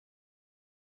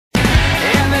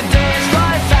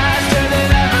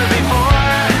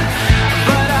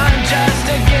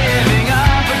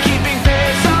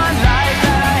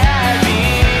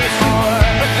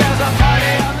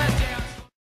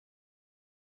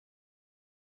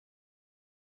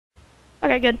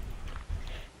Okay, good.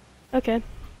 Okay.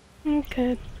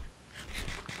 Okay.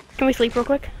 Can we sleep real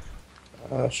quick?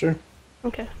 Sure.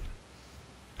 Okay.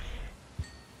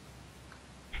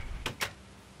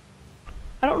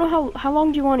 I don't know how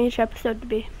long do you want each episode to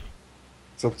be?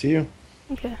 It's up to you.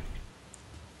 Okay.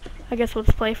 I guess we'll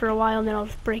just play for a while and then I'll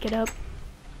just break it up.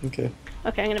 Okay.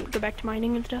 Okay, I'm gonna go back to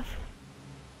mining and stuff.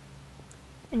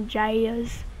 And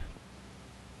jayas.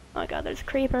 Oh my god, there's a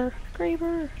creeper.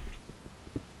 Creeper.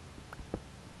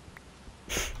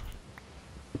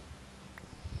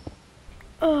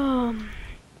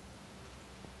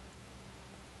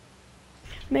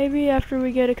 Maybe after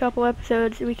we get a couple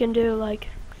episodes, we can do like,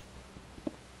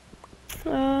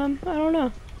 I don't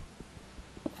know.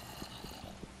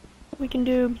 We can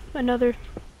do another,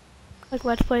 like,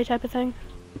 let's play type of thing.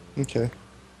 Okay.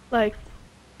 Like,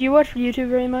 do you watch YouTube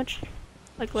very much?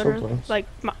 Like, literally, Sometimes. like,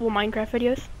 Minecraft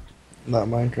videos? Not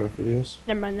Minecraft videos.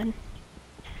 Never mind then.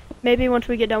 Maybe once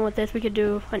we get done with this, we could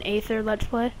do an Aether let's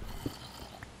play.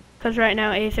 Because right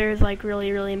now, Aether is, like,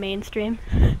 really, really mainstream.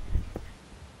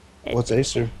 What's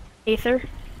Acer? Aether.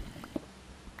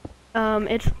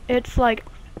 It's like,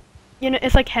 you know,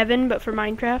 it's like heaven, but for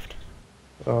Minecraft.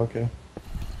 Oh, okay.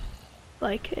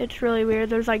 Like, it's really weird.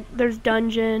 There's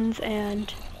dungeons,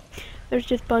 and there's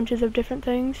just bunches of different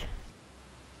things.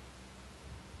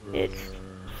 It's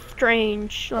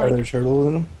strange. Are Like, there turtles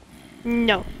in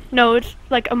them? no, it's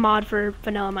like a mod for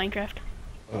vanilla Minecraft.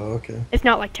 Oh, okay. It's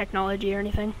not like technology or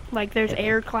anything. Like, there's Okay.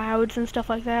 air clouds and stuff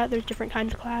like that. There's different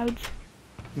kinds of clouds.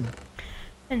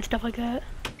 And stuff like that.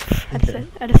 I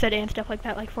just said and stuff like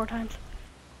that like 4 times.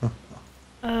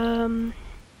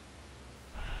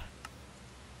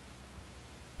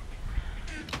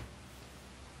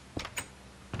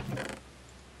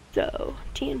 So,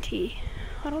 TNT.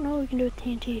 I don't know what we can do with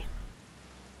TNT.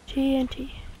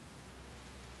 TNT,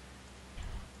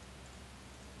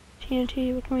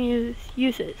 what can we use?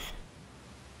 Uses.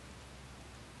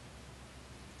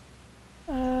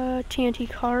 TNT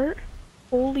cart.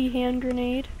 Holy hand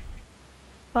grenade.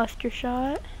 Buster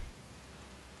shot.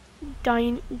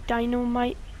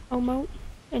 Dynamite emote.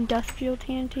 Industrial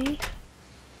TNT.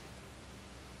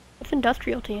 What's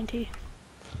industrial TNT?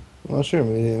 Well, sure.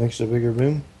 Maybe it makes a bigger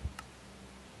boom.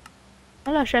 I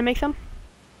don't know, should I make some?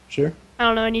 Sure. I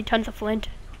don't know, I need tons of flint.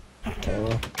 Oh,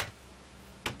 well.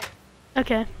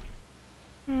 Okay.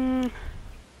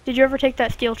 Did you ever take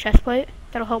that steel chest plate?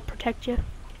 That'll help protect you.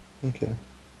 Okay.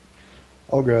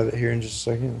 I'll grab it here in just a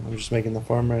second. I'm just making the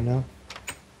farm right now.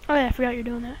 Oh yeah, I forgot you're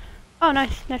doing that. Oh,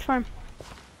 nice. Nice farm.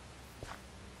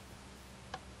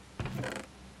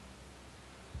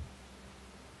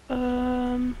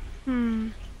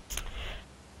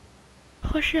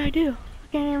 What should I do? I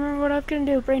can't even remember what I was gonna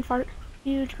do. Brain fart.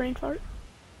 Huge brain fart.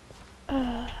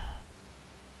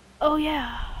 Oh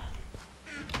yeah.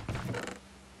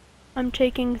 I'm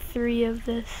taking 3 of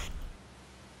this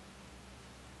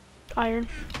iron.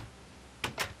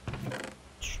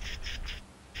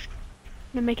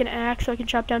 I'm gonna make an axe so I can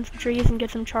chop down some trees and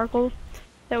get some charcoal.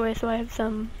 That way, so I have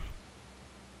some.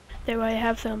 That way, I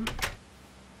have some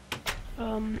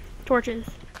torches,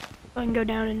 so I can go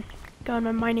down and go on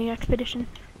my mining expedition.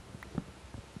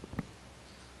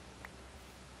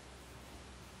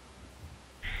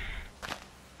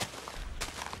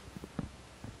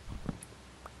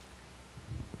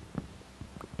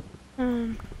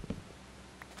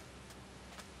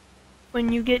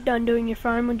 When you get done doing your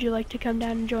farm, would you like to come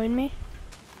down and join me?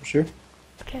 Sure.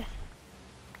 Okay.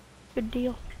 Good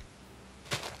deal.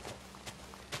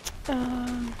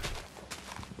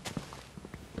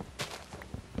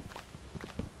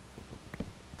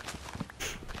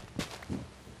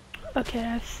 Okay, I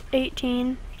have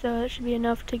 18, so that should be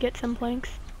enough to get some planks.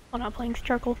 Well, not planks,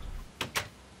 charcoal.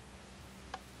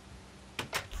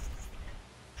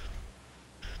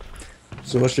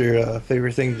 So what's your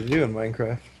favorite thing to do in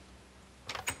Minecraft?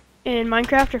 In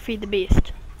Minecraft or Feed the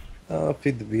Beast?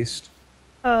 Feed the beast.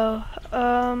 Oh,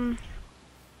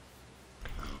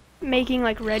 making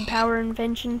like red power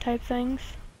invention type things.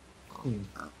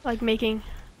 Like making,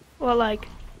 well, like,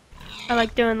 I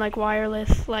like doing like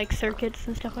wireless like circuits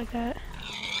and stuff like that.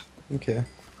 Okay.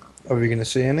 Are we gonna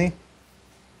see any?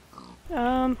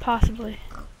 Possibly.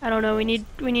 I don't know. We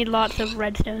need lots of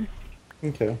redstone.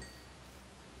 Okay.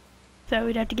 So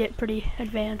we'd have to get pretty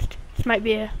advanced. This might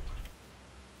be a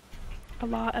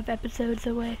lot of episodes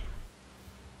away.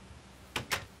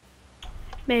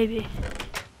 Maybe.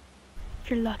 If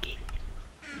you're lucky.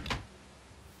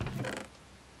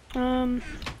 Got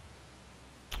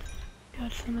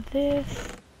some of this.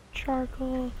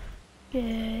 Charcoal.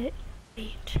 Get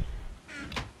 8.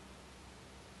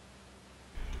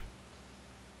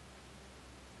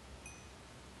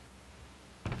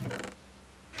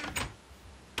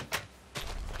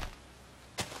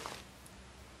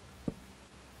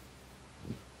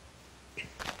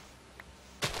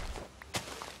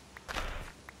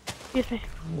 Excuse me.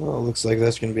 Well, it looks like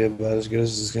that's gonna be about as good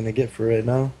as it's gonna get for right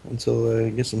now until I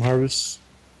get some harvests.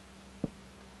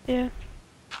 Yeah.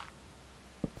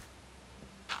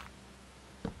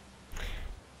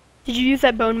 Did you use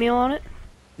that bone meal on it?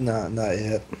 Nah, not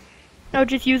yet. Oh,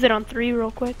 just use it on 3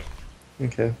 real quick.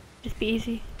 Okay. Just be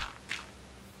easy.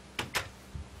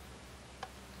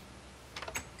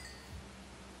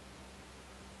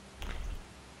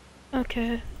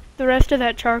 Okay. The rest of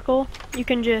that charcoal, you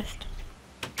can just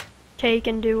take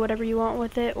and do whatever you want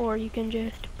with it, or you can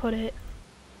just put it,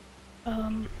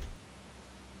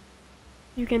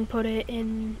 you can put it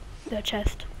in the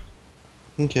chest.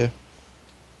 Okay.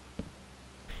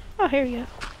 Oh, here you go.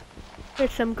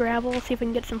 There's some gravel, see if we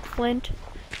can get some flint.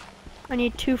 I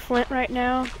need 2 flint right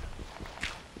now.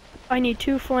 I need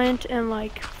 2 flint and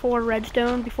like 4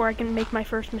 redstone before I can make my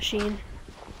first machine.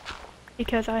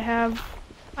 Because I have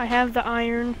the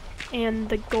iron and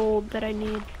the gold that I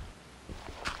need.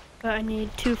 But I need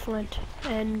 2 flint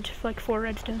and like 4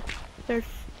 redstone. There's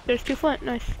 2 flint,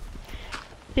 nice. See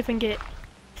if I can get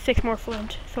 6 more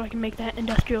flint so I can make that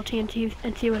industrial TNT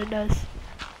and see what it does.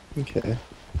 Okay.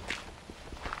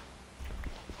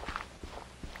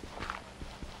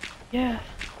 Yeah.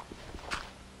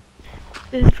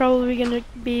 This is probably gonna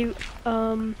be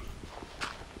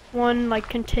one like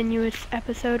continuous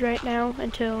episode right now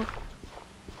until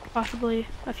possibly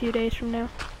a few days from now.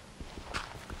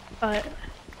 But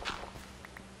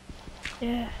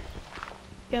yeah,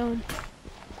 going.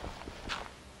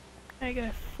 I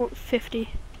got 50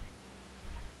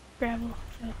 gravel,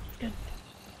 so it's good.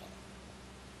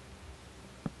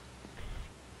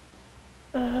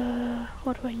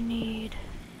 What do I need?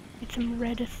 Need some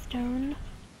redstone.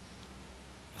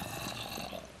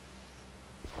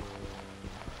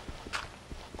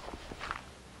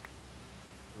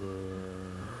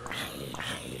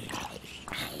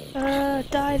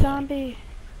 Die zombie!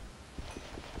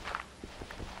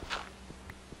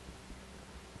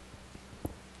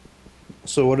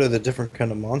 So what are the different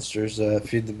kind of monsters that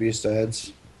Feed the Beast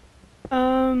adds?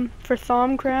 For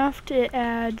Thaumcraft, it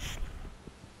adds,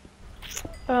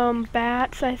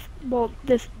 bats,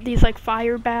 these like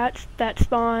fire bats that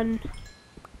spawn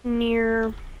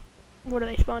near, what do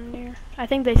they spawn near? I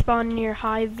think they spawn near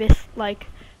high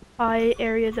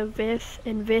areas of Vis,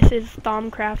 and Vis is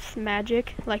Thaumcraft's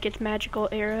magic, like its magical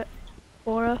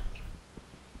aura.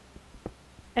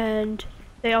 And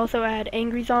they also add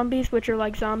angry zombies, which are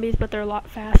like zombies, but they're a lot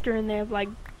faster and they have like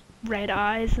red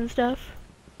eyes and stuff.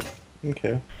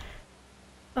 Okay.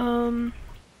 I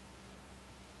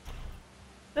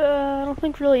don't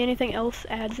think really anything else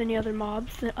adds any other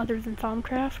mobs other than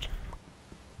Thaumcraft.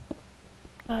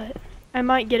 But I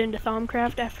might get into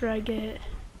Thaumcraft after I get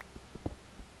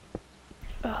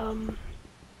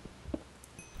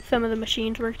some of the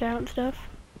machines worked out and stuff.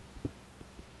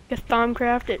 Because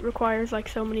Thaumcraft, it requires like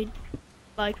so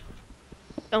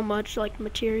much like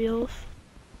materials.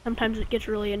 Sometimes it gets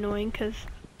really annoying because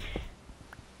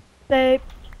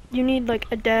you need like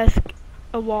a desk,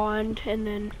 a wand, and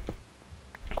then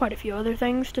quite a few other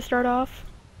things to start off.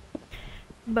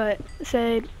 But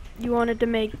say you wanted to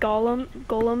make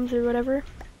golems or whatever,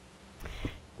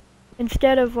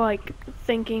 instead of like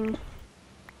thinking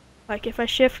like if I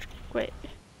shift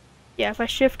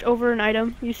over an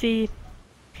item, you see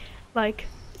like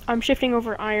I'm shifting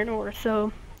over iron ore,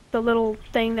 so the little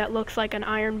thing that looks like an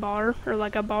iron bar or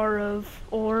like a bar of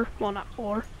ore, well not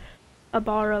ore, a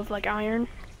bar of like iron,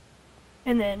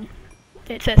 and then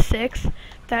it says 6,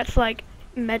 that's like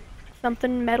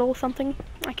metal something,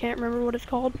 I can't remember what it's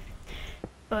called,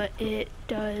 but it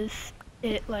does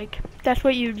it like, that's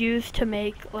what you'd use to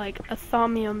make like a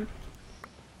thaumium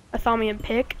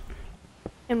pick,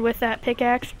 and with that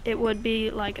pickaxe it would be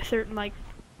like a certain like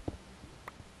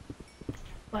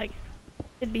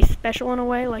it'd be special in a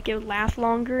way, like it would last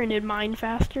longer and it'd mine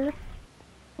faster.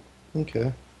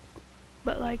 Okay.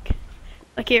 But like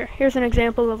here's an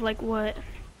example of like what,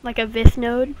 like a Vis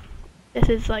node. This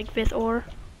is like Vis ore.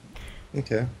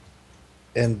 Okay.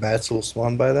 And bats will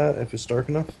spawn by that if it's dark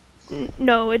enough?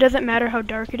 No, it doesn't matter how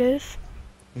dark it is.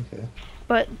 Okay.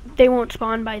 But they won't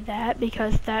spawn by that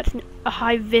because that's a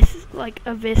high Vis, like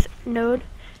a Vis node.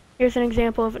 Here's an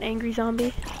example of an angry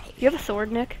zombie. You have a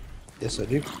sword, Nick? Yes, I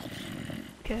do.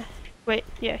 Okay. Wait,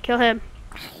 yeah, kill him.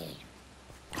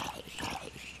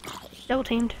 Double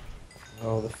teamed.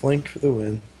 Oh, the flank for the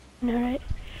win. Alright.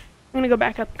 I'm gonna go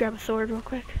back up and grab a sword real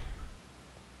quick.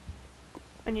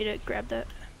 I need to grab that.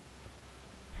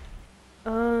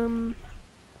 One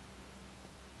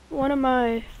of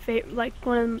my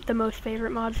one of the most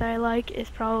favorite mods that I like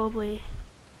is probably,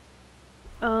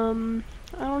 I don't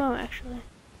know actually.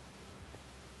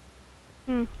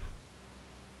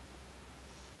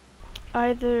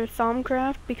 either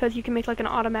Thaumcraft, because you can make like an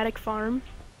automatic farm,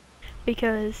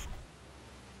 because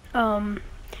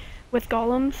with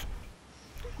golems,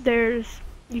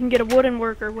 you can get a wooden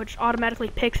worker which automatically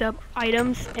picks up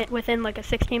items within like a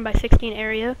 16 by 16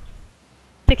 area,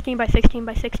 16 by 16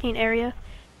 by 16 area,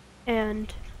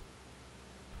 and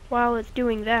while it's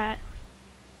doing that,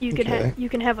 you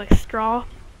can have a straw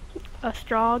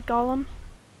golem,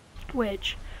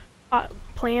 which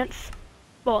plants.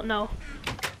 Well, no,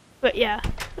 but yeah,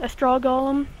 a straw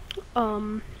golem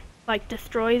like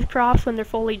destroys crops when they're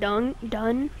fully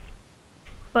done,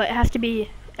 but it has to be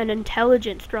an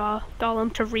intelligent straw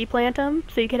golem to replant them,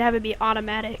 so you could have it be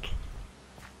automatic,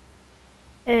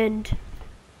 and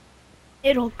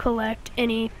it'll collect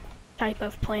any type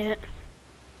of plant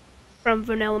from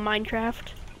vanilla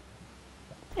Minecraft,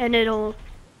 and it'll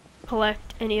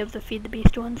collect any of the Feed the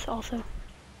Beast ones also.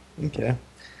 Okay.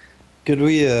 Could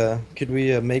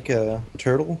we make a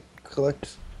turtle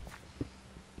collect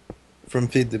from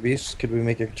Feed the Beast? Could we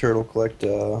make a turtle collect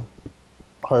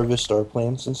harvest our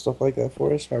plants and stuff like that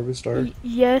for us? Harvest our.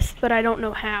 Yes, but I don't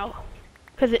know how,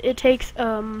 because it takes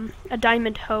a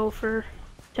diamond hoe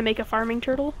to make a farming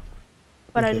turtle,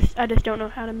 but Okay. I just don't know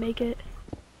how to make it.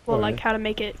 Well, All like right. how to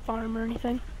make it farm or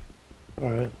anything. All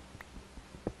right.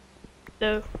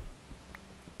 So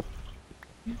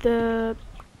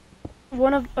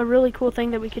a really cool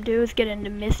thing that we could do is get into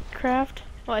Mistcraft.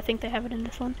 Well, I think they have it in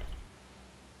this one.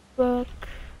 Book.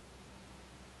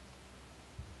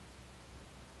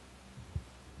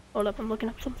 Hold up, I'm looking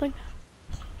up something.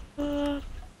 I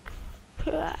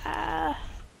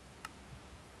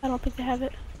don't think they have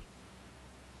it.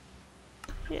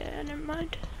 Yeah, never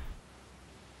mind.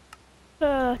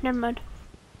 Never mind.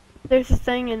 There's this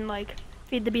thing in like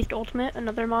Feed the Beast Ultimate,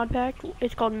 another mod pack.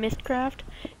 It's called Mistcraft,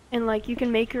 and like you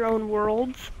can make your own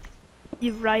worlds.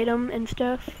 You write them and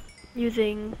stuff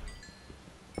using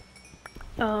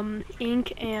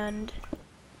ink and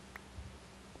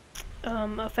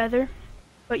a feather,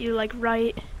 but you like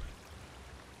write.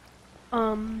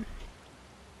 I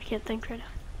can't think right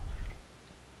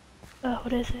now.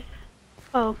 What is it?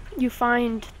 Oh, you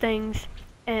find things,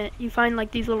 and you find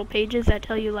like these little pages that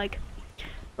tell you like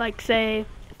say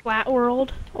flat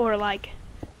world, or like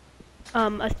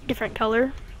a different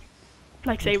color,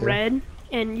 like say Okay. red,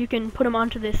 and you can put them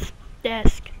onto this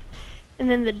desk, and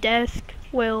then the desk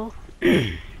will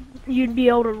you'd be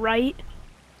able to write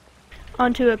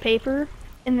onto a paper,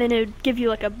 and then it would give you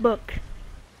like a book.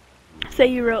 Say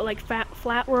you wrote like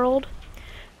flat world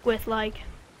with like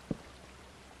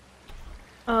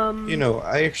You know,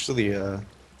 I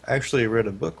actually read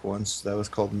a book once that was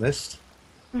called Mist,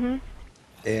 mhm.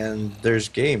 and there's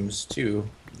games too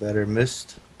that are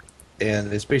Mist,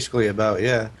 and it's basically about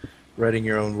writing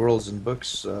your own worlds and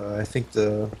books. I think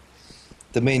the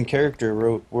main character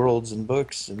wrote worlds and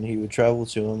books, and he would travel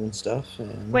to them and stuff.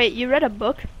 And Wait, you read a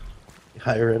book?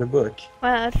 I read a book.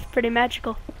 Wow, that's pretty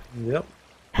magical. Yep,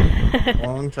 a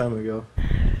long time ago.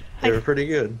 They were pretty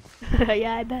good.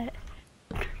 Yeah, I bet.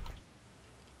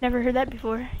 Never heard that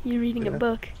before. You reading a Yeah.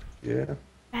 book. Yeah,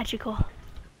 Magical.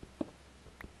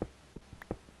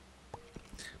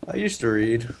 I used to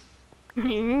read.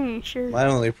 Sure. My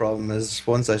only problem is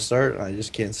once I start, I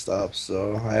just can't stop.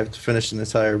 So I have to finish an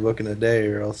entire book in a day,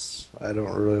 or else I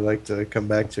don't really like to come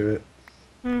back to it.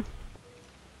 Hmm.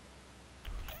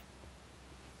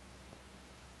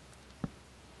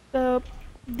 So,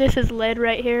 this is lead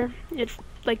right here. It's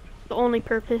like the only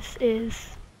purpose is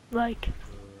like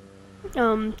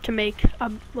to make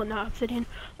well, not obsidian,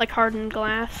 like hardened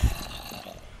glass.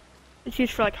 It's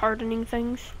used for like hardening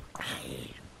things.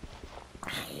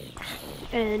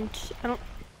 And I don't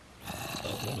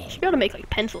should be able to make like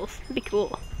pencils. It'd be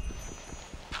cool.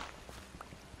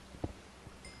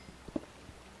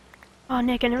 Oh,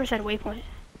 Nick, I never said waypoint.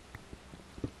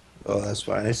 Oh, that's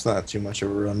fine. It's not too much of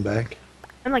a run back.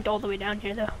 I'm like all the way down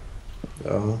here though.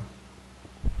 Oh,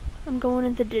 I'm going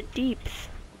into the deeps.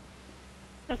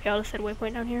 Okay, I'll just set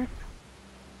waypoint down here.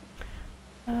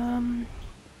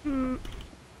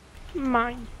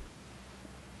 Mine.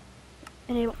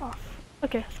 Enable off.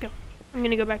 Okay, let's go. I'm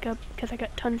gonna go back up because I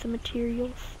got tons of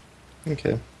materials.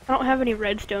 okay. I don't have any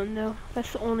redstone though.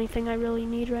 That's the only thing I really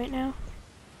need right now.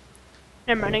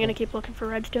 Never mind, I'm gonna keep looking for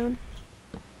redstone.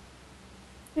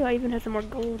 Ooh, I even have some more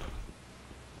gold.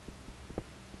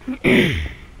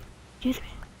 Excuse me.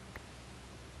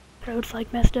 Throat's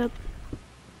like messed up.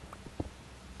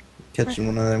 Catching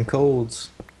one of them colds.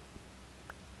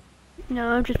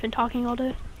 No, I've just been talking all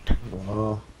day.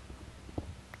 Oh,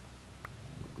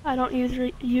 I don't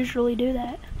usually do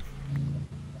that.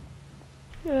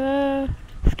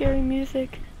 Scary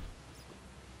music.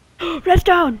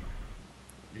 Redstone!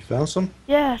 you You found some?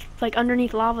 Yeah, it's like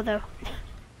underneath lava though.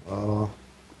 Uh,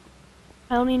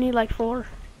 I only need like 4.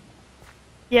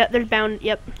 Yeah, there's bound.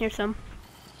 Yep, here's some.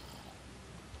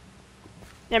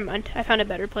 Never mind. I found a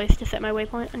better place to set my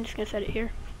waypoint. I'm just gonna set it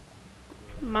here.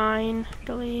 Mine.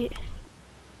 Delete.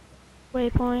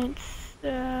 Waypoints.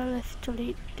 Let's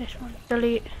delete this one.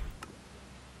 Delete.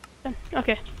 Done.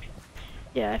 Okay.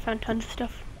 Yeah, I found tons of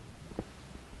stuff.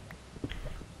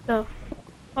 So,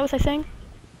 what was I saying?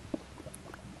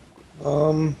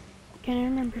 um, Can't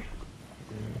remember.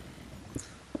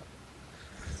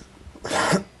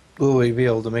 will we be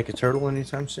able to make a turtle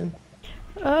anytime soon?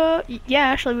 Yeah,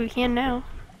 actually we can now.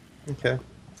 Okay.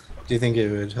 Do you think it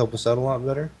would help us out a lot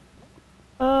better?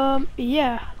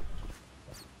 Yeah.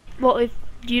 Well, if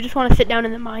do you just want to sit down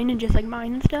in the mine and just like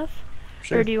mine and stuff,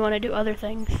 Sure. or do you want to do other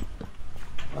things?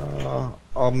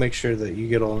 I'll make sure that you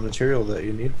get all the material that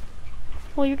you need.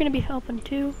 Well, you're gonna be helping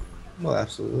too. Well,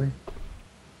 absolutely.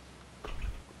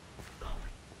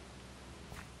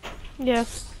 Yeah.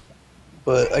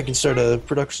 But I can start a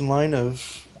production line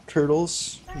of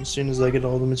turtles as soon as I get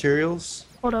all the materials.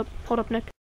 Hold up, Nick.